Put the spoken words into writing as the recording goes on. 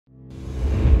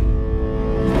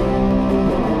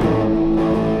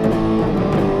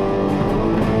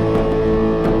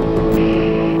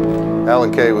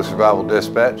Alan K with Survival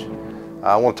Dispatch.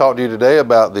 I want to talk to you today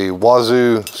about the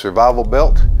Wazoo Survival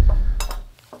Belt.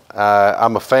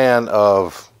 I'm a fan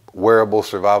of wearable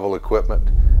survival equipment.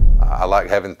 I like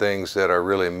having things that are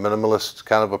really minimalist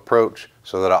kind of approach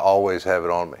so that I always have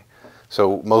it on me.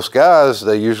 So most guys,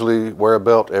 they usually wear a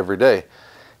belt every day.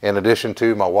 In addition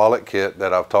to my wallet kit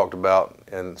that I've talked about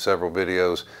in several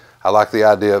videos, I like the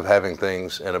idea of having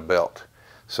things in a belt.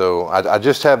 So I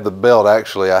just have the belt.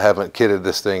 Actually, I haven't kitted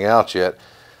this thing out yet.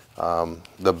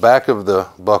 The back of the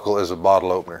buckle is a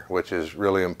bottle opener, which is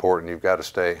really important. You've got to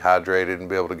stay hydrated and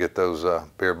be able to get those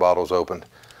beer bottles opened.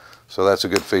 So that's a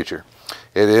good feature.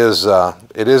 It is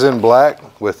in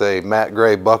black with a matte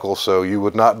gray buckle, so you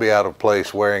would not be out of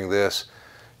place wearing this,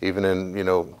 even in, you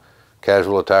know,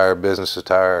 casual attire, business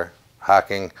attire,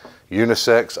 hiking,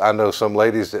 unisex. I know some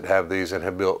ladies that have these and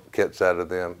have built kits out of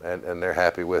them, and they're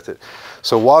happy with it.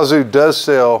 So Wazoo does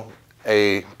sell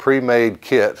a pre-made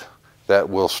kit that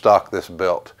will stock this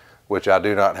belt, which I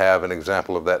do not have an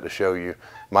example of that to show you.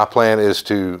 My plan is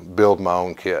to build my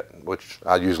own kit, which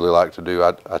I usually like to do.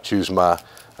 I choose my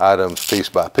items piece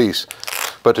by piece.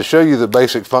 But to show you the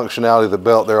basic functionality of the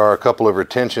belt, there are a couple of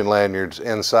retention lanyards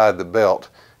inside the belt,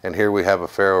 and here we have a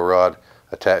ferro rod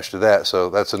attached to that, so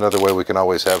that's another way we can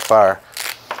always have fire.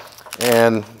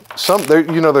 And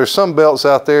there's some belts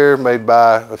out there made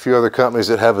by a few other companies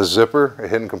that have a zipper, a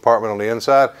hidden compartment on the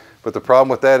inside, but the problem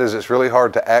with that is it's really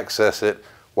hard to access it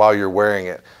while you're wearing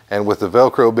it. And with the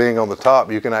Velcro being on the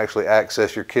top, you can actually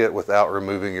access your kit without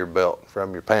removing your belt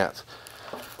from your pants,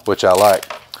 which I like.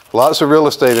 Lots of real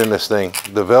estate in this thing.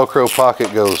 The Velcro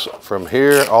pocket goes from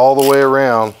here all the way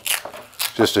around,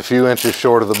 just a few inches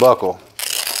short of the buckle.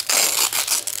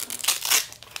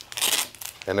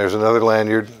 And there's another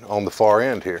lanyard on the far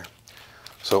end here.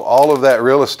 So all of that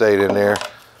real estate in there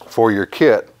for your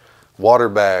kit: water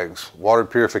bags, water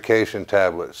purification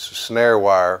tablets, snare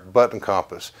wire, button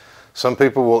compass. Some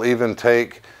people will even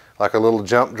take like a little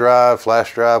jump drive,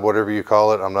 flash drive, whatever you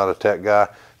call it. I'm not a tech guy,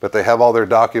 but they have all their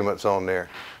documents on there,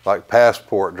 like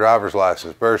passport, driver's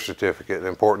license, birth certificate,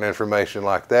 important information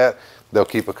like that. They'll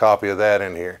keep a copy of that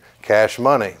in here. Cash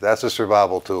money, that's a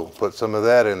survival tool. Put some of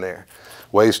that in there.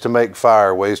 Ways to make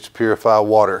fire, ways to purify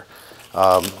water.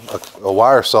 A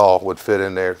wire saw would fit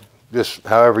in there, just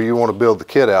however you want to build the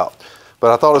kit out.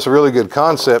 But I thought it's a really good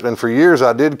concept, and for years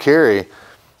I did carry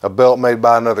a belt made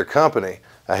by another company.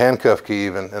 A handcuff key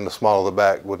even in the small of the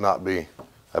back would not be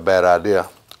a bad idea.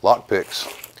 Lock picks.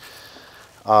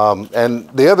 And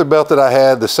the other belt that I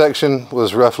had, the section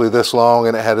was roughly this long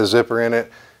and it had a zipper in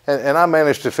it. And I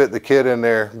managed to fit the kit in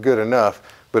there good enough,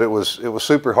 but it was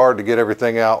super hard to get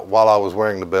everything out while I was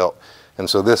wearing the belt. And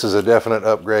so this is a definite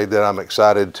upgrade that I'm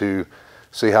excited to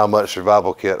see how much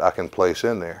survival kit I can place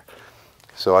in there.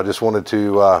 So I just wanted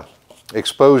to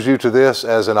expose you to this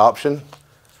as an option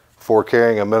for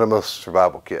carrying a minimalist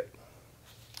survival kit.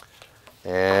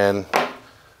 And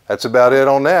that's about it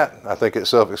on that. I think it's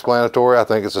self-explanatory. I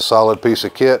think it's a solid piece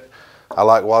of kit. I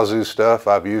like Wazoo stuff.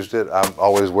 I've used it. I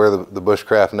always wear the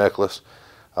bushcraft necklace.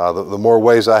 The more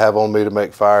ways I have on me to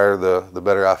make fire, the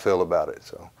better I feel about it.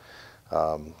 So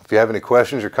if you have any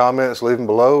questions or comments, leave them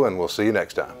below, and we'll see you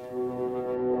next time.